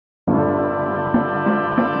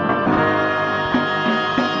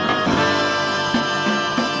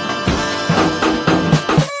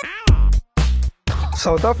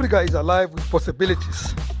South Africa is alive with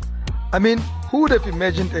possibilities. I mean, who would have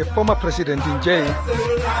imagined a former president in jail?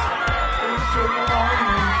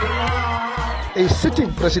 A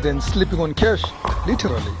sitting president sleeping on cash,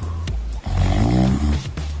 literally.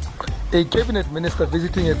 A cabinet minister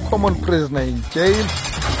visiting a common prisoner in jail.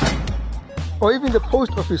 Or even the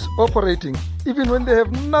post office operating even when they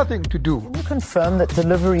have nothing to do. Can you confirm that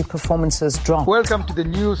delivery performances dropped? Welcome to the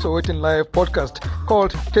new Sowetan Live podcast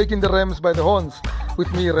called Taking the Rams by the Horns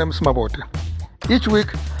with me, Rams Mabote. Each week,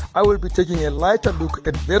 I will be taking a lighter look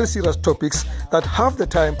at very serious topics that half the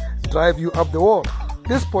time drive you up the wall.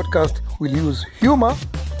 This podcast will use humor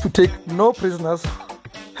to take no prisoners,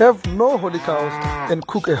 have no holy cows, and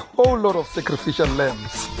cook a whole lot of sacrificial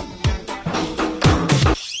lambs.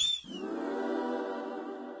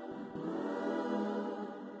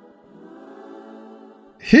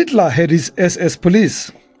 Hitler had his SS police.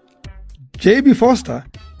 J.B. Foster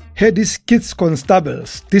had his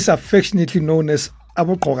kitskonstabels, disaffectionately known as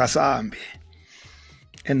Aboqokasambi.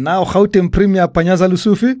 And now Gauteng Premier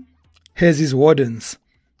Panyaza has his wardens,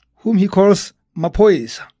 whom he calls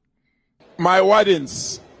Mapoisa. My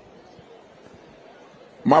wardens.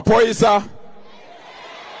 Mapoisa.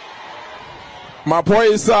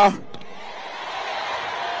 Mapoisa.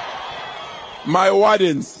 My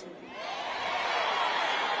wardens.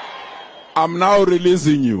 I'm now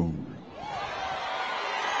releasing you.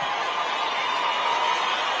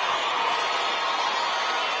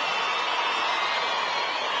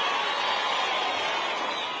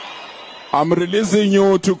 I'm releasing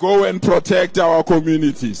you to go and protect our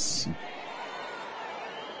communities.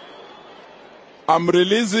 I'm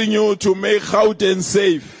releasing you to make Gauteng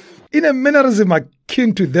safe. In a mannerism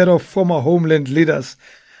akin to that of former homeland leaders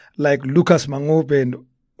like Lucas Mangope and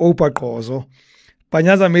Opa Qozo,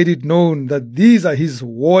 Panyaza made it known that these are his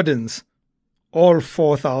wardens, all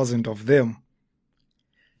 4,000 of them.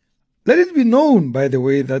 Let it be known, by the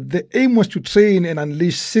way, that the aim was to train and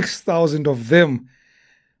unleash 6,000 of them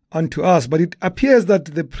unto us, but it appears that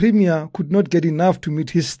the Premier could not get enough to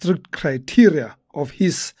meet his strict criteria of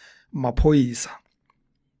his Mapoisa.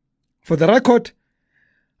 For the record,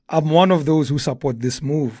 I'm one of those who support this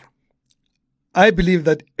move. I believe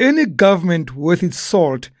that any government worth its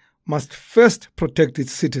salt must first protect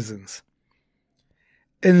its citizens.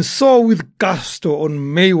 And so with gusto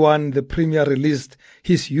on May 1, the Premier released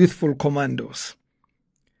his youthful commandos.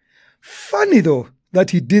 Funny though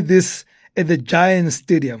that he did this at the Giant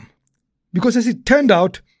Stadium, because as it turned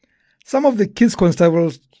out, some of the kids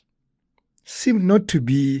constables seemed not to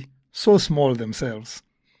be so small themselves.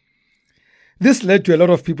 This led to a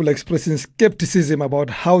lot of people expressing skepticism about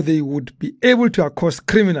how they would be able to accost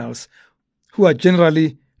criminals who are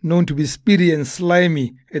generally known to be speedy and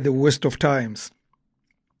slimy at the worst of times.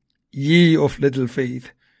 Ye of little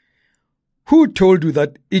faith, who told you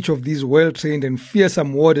that each of these well-trained and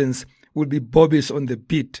fearsome wardens would be bobbies on the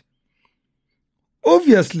beat?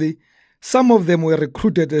 Obviously, some of them were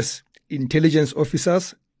recruited as intelligence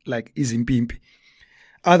officers, like Izimpimpi,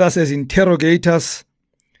 others as interrogators,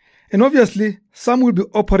 and obviously some will be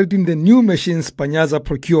operating the new machines Panyaza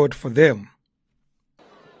procured for them.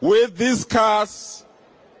 With these cars,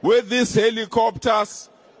 with these helicopters,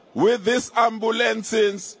 with these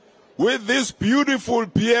ambulances, with these beautiful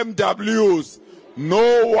BMWs,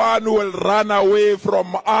 no one will run away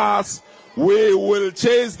from us. We will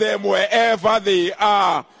chase them wherever they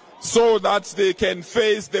are so that they can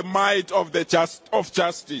face the might of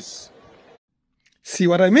justice. See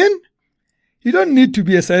what I mean? You don't need to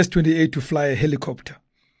be a size 28 to fly a helicopter.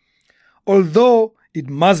 Although it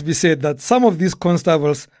must be said that some of these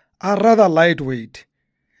constables are rather lightweight.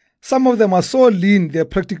 Some of them are so lean they're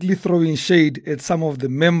practically throwing shade at some of the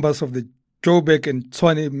members of the Joburg and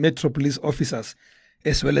Tshwane Metro Police officers,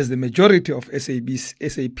 as well as the majority of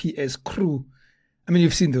SAPS crew. I mean,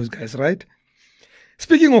 you've seen those guys, right?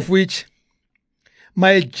 Speaking of which,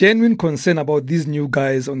 my genuine concern about these new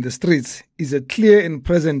guys on the streets is a clear and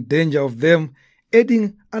present danger of them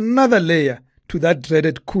adding another layer to that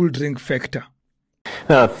dreaded cool drink factor.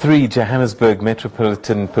 Now, 3 Johannesburg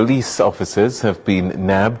Metropolitan Police officers have been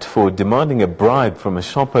nabbed for demanding a bribe from a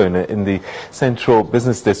shop owner in the central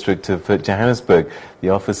business district of Johannesburg. The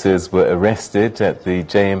officers were arrested at the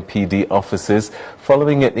JMPD offices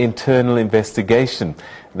following an internal investigation.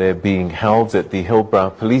 They're being held at the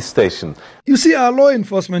Hillbrow police station. You see, our law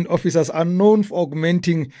enforcement officers are known for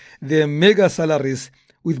augmenting their mega salaries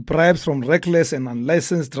with bribes from reckless and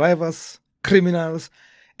unlicensed drivers, criminals,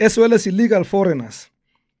 as well as illegal foreigners.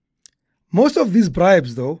 Most of these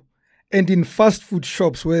bribes, though, end in fast food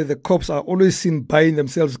shops where the cops are always seen buying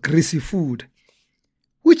themselves greasy food,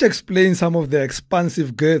 which explains some of the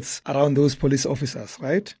expansive girths around those police officers,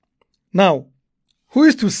 right? Now, who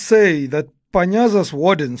is to say that Panyaza's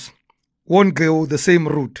wardens won't go the same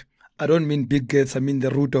route? I don't mean big girths, I mean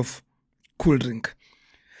the route of cool drink.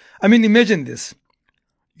 I mean, imagine this.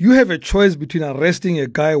 You have a choice between arresting a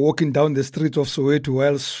guy walking down the streets of Soweto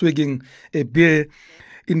while swigging a beer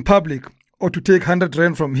in public or to take 100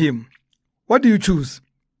 rand from him. What do you choose?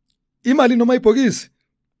 Imali no maipogis.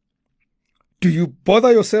 Do you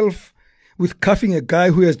bother yourself with cuffing a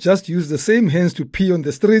guy who has just used the same hands to pee on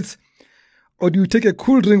the streets? Or do you take a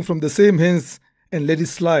cool drink from the same hands and let it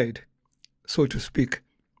slide, so to speak?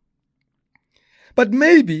 But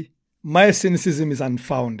maybe my cynicism is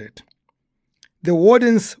unfounded. The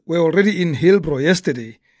wardens were already in Hillbrow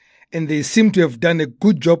yesterday, and they seem to have done a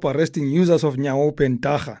good job arresting users of Nyaope and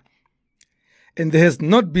Taga. And there has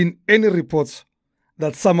not been any reports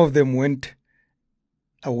that some of them went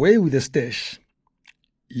away with the stash.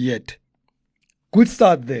 Yet. Good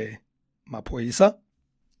start there, Mapoisa.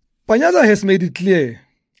 Panyaza has made it clear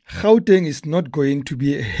Gauteng is not going to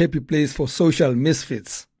be a happy place for social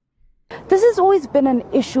misfits. This has always been an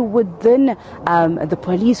issue within the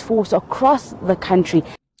police force across the country.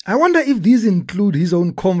 I wonder if these include his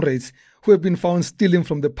own comrades who have been found stealing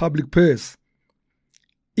from the public purse.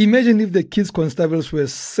 Imagine if the kitskonstabels were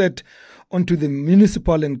set onto the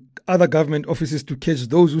municipal and other government offices to catch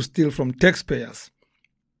those who steal from taxpayers,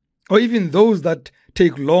 or even those that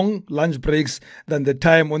take long lunch breaks than the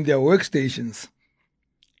time on their workstations.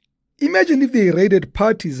 Imagine if they raided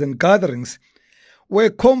parties and gatherings where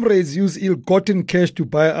comrades use ill-gotten cash to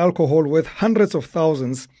buy alcohol worth hundreds of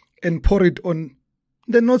thousands and pour it on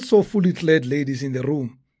the not-so-fully clad ladies in the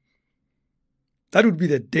room. That would be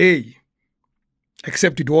the day.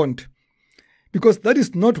 Except it won't. Because that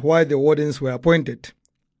is not why the wardens were appointed.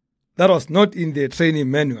 That was not in their training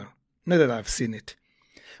manual. Not that I've seen it.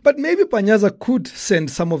 But maybe Panyaza could send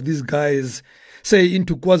some of these guys, say,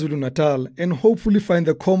 into KwaZulu-Natal and hopefully find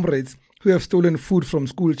the comrades who have stolen food from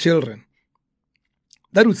school children.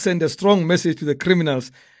 That would send a strong message to the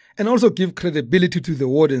criminals and also give credibility to the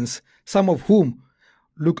wardens, some of whom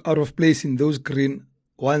look out of place in those green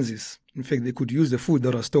onesies. In fact, they could use the food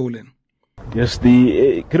that was stolen. Yes,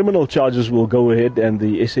 the criminal charges will go ahead and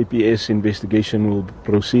the SAPS investigation will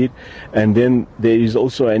proceed. And then there is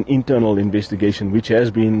also an internal investigation which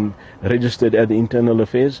has been registered at the Internal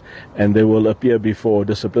Affairs, and they will appear before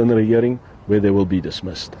disciplinary hearing where they will be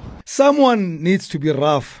dismissed. Someone needs to be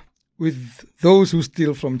rough with those who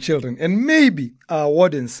steal from children. And maybe our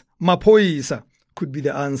wardens, Mapoisa, could be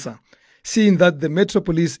the answer, seeing that the Metro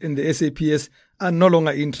Police and the SAPS are no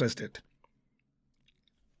longer interested.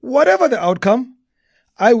 Whatever the outcome,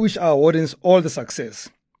 I wish our wardens all the success.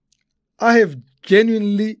 I have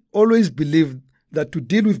genuinely always believed that to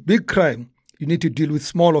deal with big crime, you need to deal with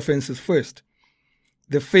small offenses first.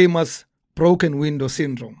 The famous broken window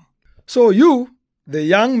syndrome. So you, the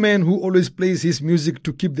young man who always plays his music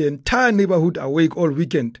to keep the entire neighborhood awake all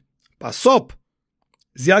weekend, Pasop,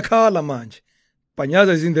 Ziakala Manj, Panyaza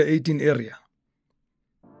is in the 18 area.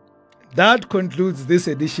 That concludes this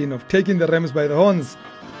edition of Taking the Rams by the Horns.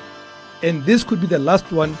 And this could be the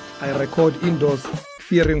last one I record indoors,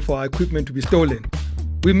 fearing for our equipment to be stolen.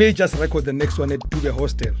 We may just record the next one at Dube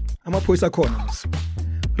Hostel. I'm a Poisa Corners.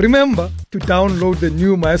 Remember to download the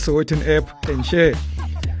new My Sowetan app and share.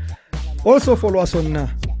 Also follow us on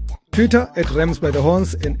Twitter at Rams by the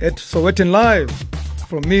Horns and at Sowetan Live.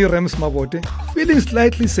 From me, Rams Mabote, feeling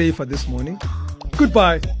slightly safer this morning.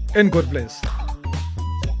 Goodbye and God bless.